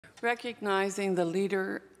Recognizing the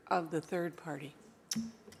leader of the third party.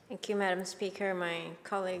 Thank you, Madam Speaker. My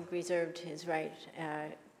colleague reserved his right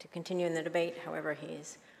to continue in the debate. However, he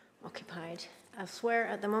is occupied elsewhere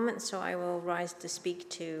at the moment, so I will rise to speak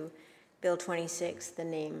to Bill 26, the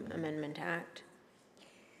Name Amendment Act.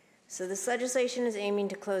 So this legislation is aiming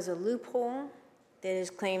to close a loophole that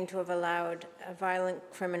is claimed to have allowed a violent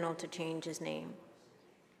criminal to change his name.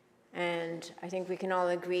 And I think we can all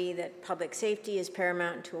agree that public safety is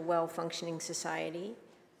paramount to a well-functioning society,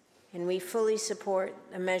 and we fully support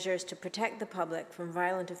the measures to protect the public from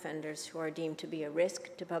violent offenders who are deemed to be a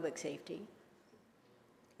risk to public safety.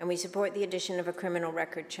 And we support the addition of a criminal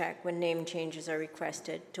record check when name changes are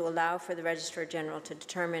requested to allow for the Registrar General to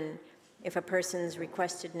determine if a person's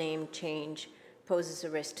requested name change poses a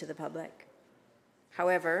risk to the public.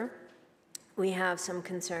 However, we have some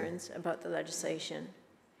concerns about the legislation.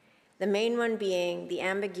 The main one being the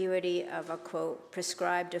ambiguity of a, quote,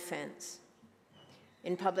 prescribed offense.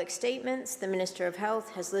 In public statements, the Minister of Health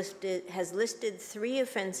has listed 3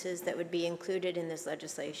 offenses that would be included in this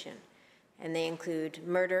legislation, and they include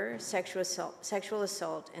murder, sexual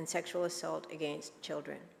assault, and sexual assault against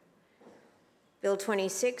children. Bill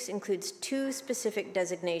 26 includes 2 specific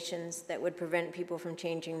designations that would prevent people from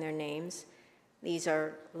changing their names. These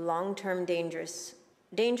are long-term dangerous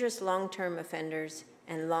long-term offenders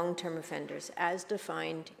and long-term offenders as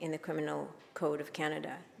defined in the Criminal Code of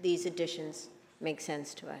Canada. These additions make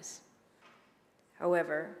sense to us.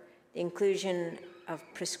 However, the inclusion of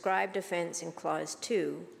prescribed offense in Clause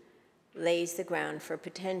 2 lays the ground for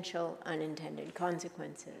potential unintended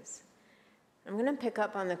consequences. I'm going to pick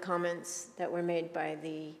up on the comments that were made by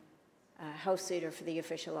the House Leader for the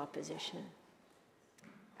official opposition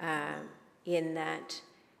in that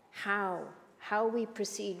how we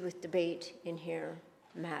proceed with debate in here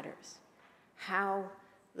matters. How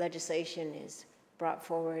legislation is brought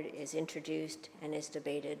forward, is introduced, and is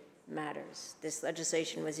debated matters. This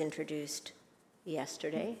legislation was introduced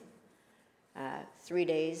yesterday, 3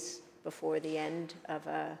 days before the end of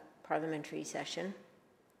a parliamentary session,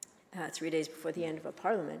 3 days before the end of a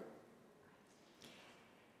parliament.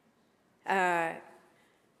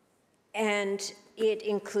 And it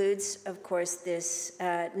includes, of course, this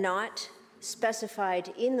not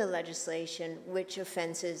specified in the legislation which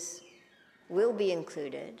offenses will be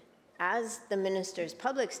included, as the minister's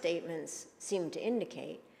public statements seem to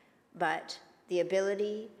indicate, but the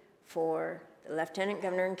ability for the Lieutenant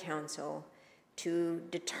Governor and Council to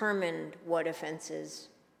determine what offenses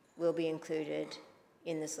will be included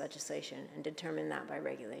in this legislation and determine that by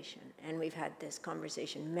regulation. And we've had this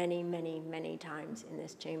conversation many, many, many times in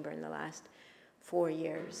this chamber in the last 4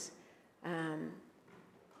 years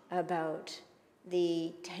about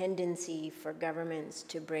the tendency for governments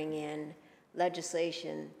to bring in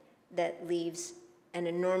legislation that leaves an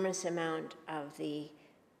enormous amount of the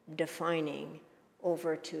defining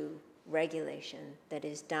over to regulation that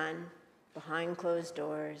is done behind closed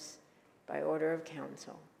doors by order of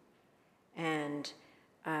council. And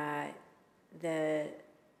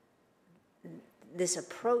this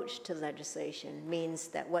approach to legislation means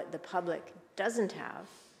that what the public doesn't have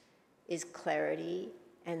is clarity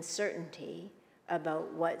and certainty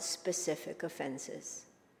about what specific offenses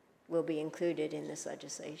will be included in this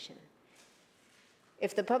legislation.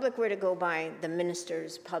 If the public were to go by the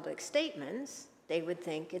minister's public statements, they would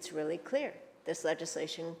think it's really clear. This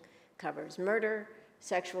legislation covers murder,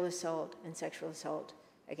 sexual assault, and sexual assault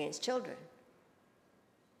against children.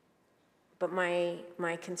 But my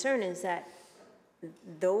concern is that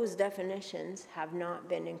those definitions have not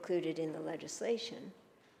been included in the legislation.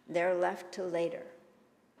 They're left till later,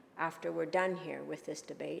 after we're done here with this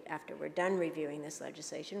debate, after we're done reviewing this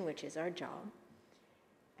legislation, which is our job,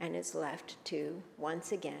 and it's left to,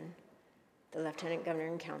 once again, the Lieutenant Governor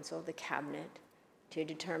and Council, the Cabinet, to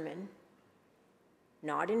determine,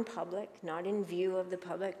 not in public, not in view of the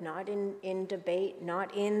public, not in debate,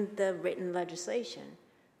 not in the written legislation,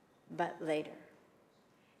 but later.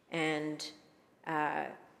 And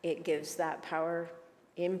it gives that power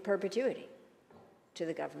in perpetuity to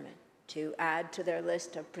the government to add to their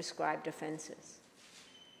list of prescribed offenses.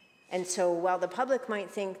 And so while the public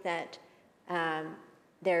might think that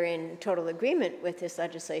they're in total agreement with this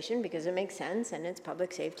legislation because it makes sense and it's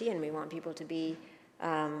public safety and we want people to be,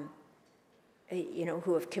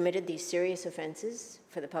 who have committed these serious offenses,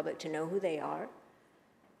 for the public to know who they are,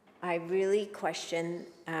 I really question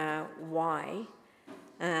why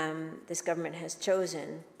this government has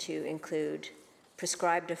chosen to include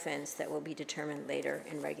prescribed offense that will be determined later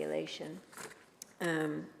in regulation.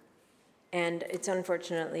 And it's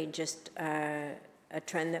unfortunately just a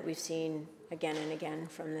trend that we've seen again and again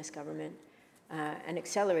from this government. an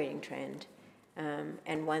accelerating trend,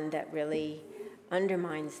 and one that really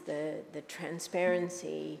undermines the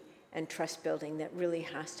transparency and trust building that really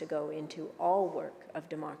has to go into all work of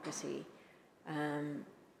democracy.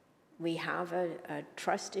 We have a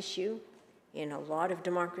trust issue in a lot of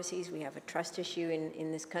democracies. We have a trust issue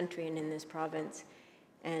in this country and in this province.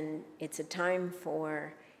 And it's a time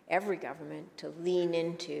for every government to lean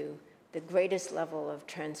into the greatest level of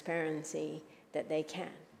transparency that they can.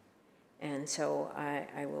 And so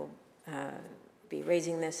I will be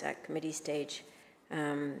raising this at committee stage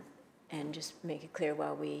and just make it clear,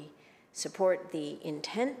 while we support the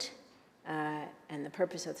intent and the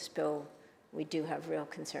purpose of this bill, we do have real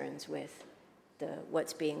concerns with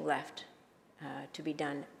what's being left to be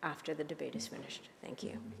done after the debate is finished. Thank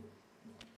you.